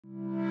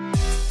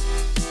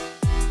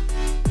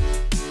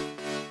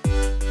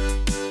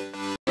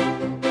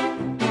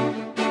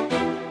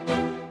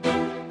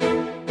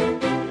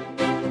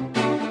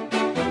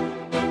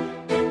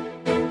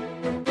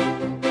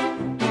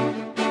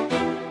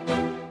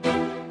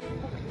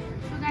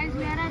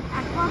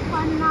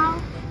fun now.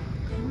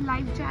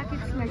 Life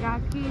jackets लगा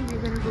के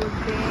we're gonna go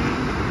there.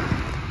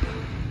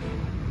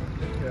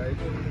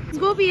 Let's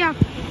go Pia.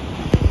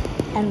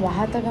 And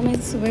वहाँ तक हमें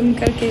swim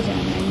करके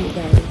जाना है you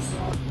guys.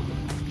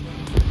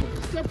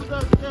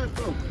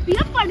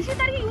 Pia, Parshi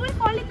Tarhi, you will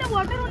fall in the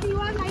water or you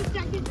are life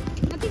jacket.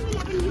 Nothing will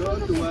happen. You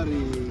don't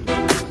worry.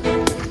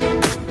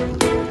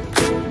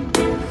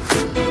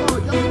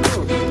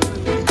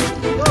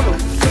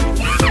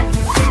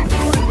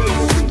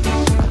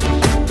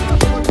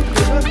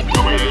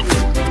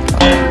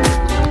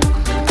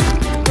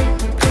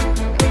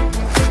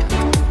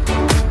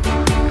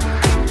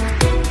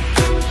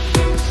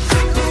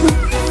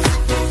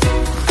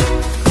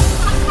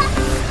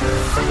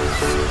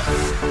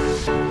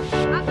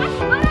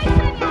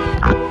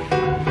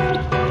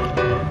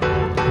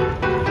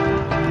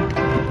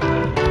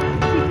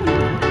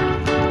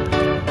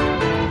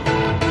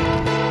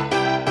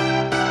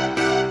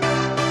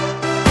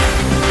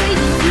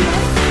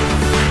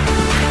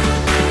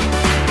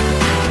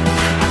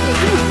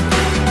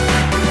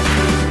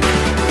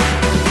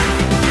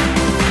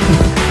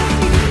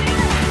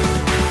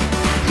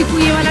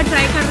 ये वाला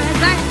try कर रहा है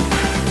जाए।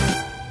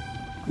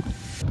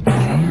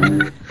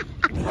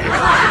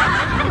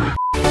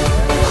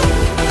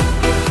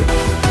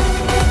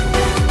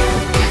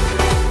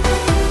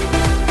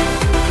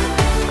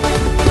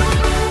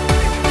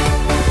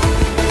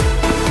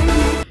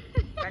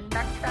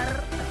 कंडक्टर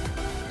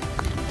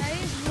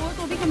वो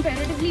तो भी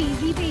कंपैरेटिवली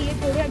इजी थे, ये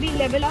थोड़े अभी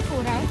लेवल अप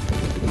हो रहा है।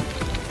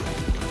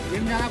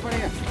 जिम जाना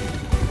पड़ेगा।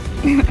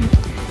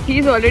 He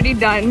is already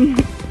done.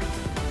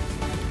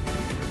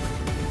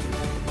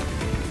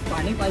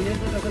 पानी पाहिजे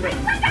तो नको जाऊ।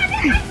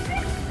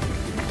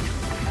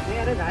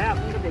 अरे जाया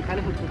आपण तो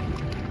देखायला होतो।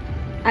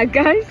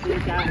 आकाश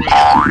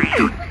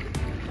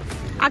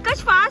आकाश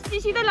फास्ट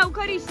इशी तर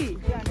लवकर इशी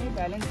आणि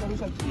बॅलन्स करू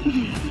शकते।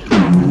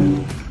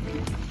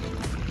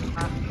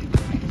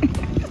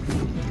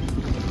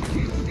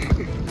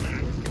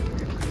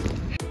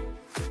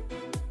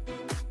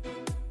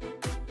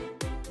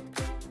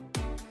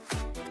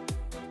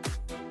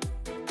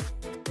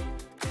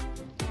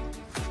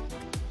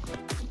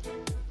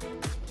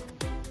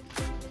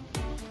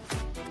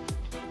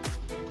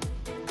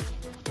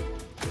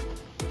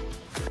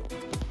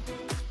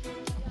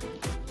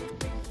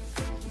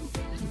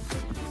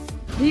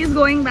 He is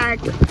going back.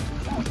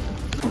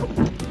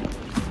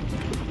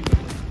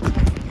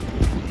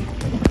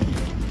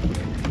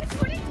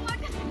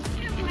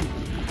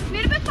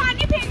 मेरे पे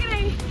पानी फेंक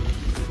रहे हैं।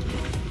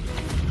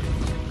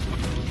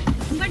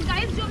 But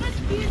guys, जो मैं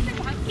स्पीड से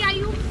भाग के आई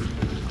हूँ,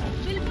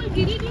 बिल्कुल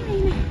गिरी भी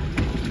नहीं है।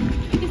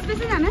 किस पे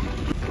से जाना है?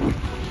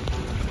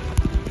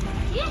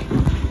 ये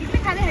इससे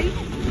खड़े है।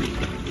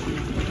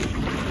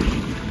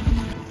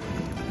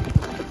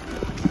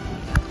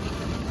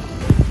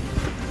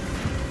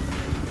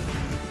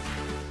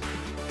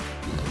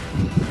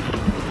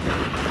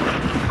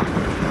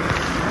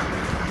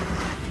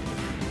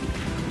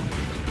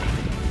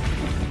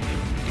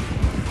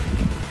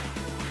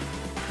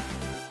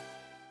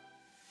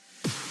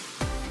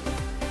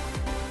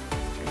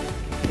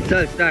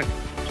 चल स्टार्ट।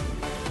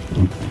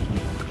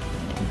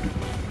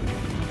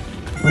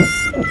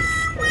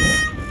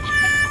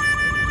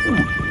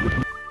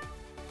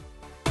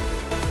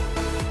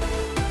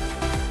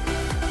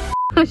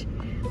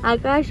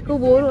 आकाश को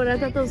बोर हो रहा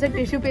था तो उसे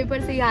टिश्यू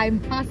पेपर से आई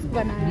मास्क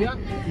बनाया।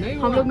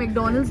 हम लोग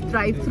मैकडॉनल्ड्स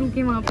ड्राइव थ्रू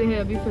के वहाँ पे है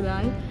अभी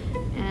फिलहाल,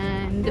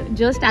 एंड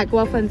जस्ट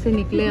एक्वाफन से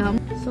निकले हम।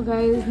 So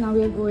guys now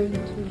we are going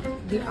to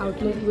the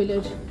outlet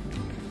village.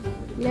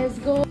 Let's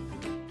go.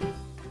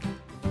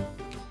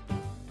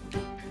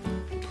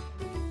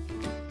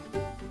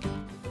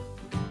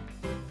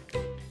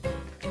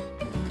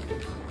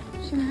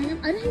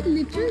 Arey,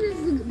 literally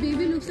this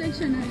baby looks like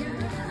Shania.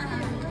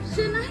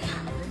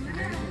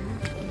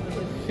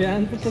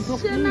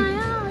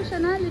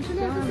 Shania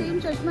literally has the same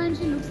chashma and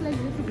she looks like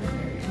this.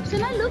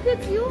 Shania, look,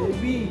 it's you.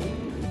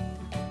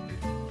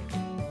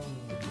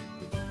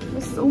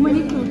 There's so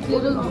many cute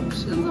little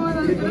options over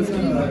on the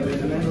screen.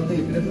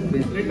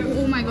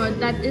 Oh my god,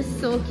 that is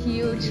so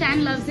cute.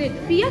 Shan loves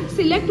it. Pia,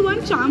 select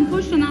one charm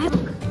for Shania.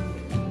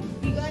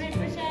 We got it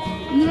for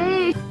Shan.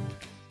 Yay.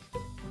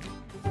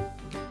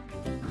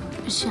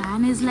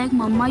 Shan is like,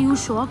 Mama, you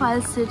shop,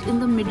 I'll sit in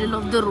the middle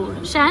of the road.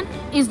 Shan,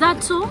 is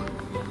that so?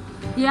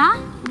 Yeah?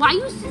 Why are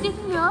you sitting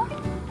here?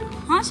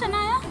 Huh,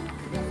 Shania?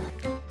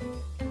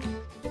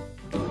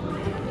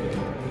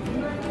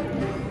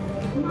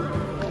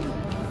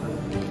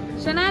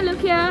 Shania,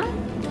 look here.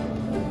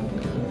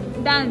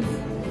 Dance.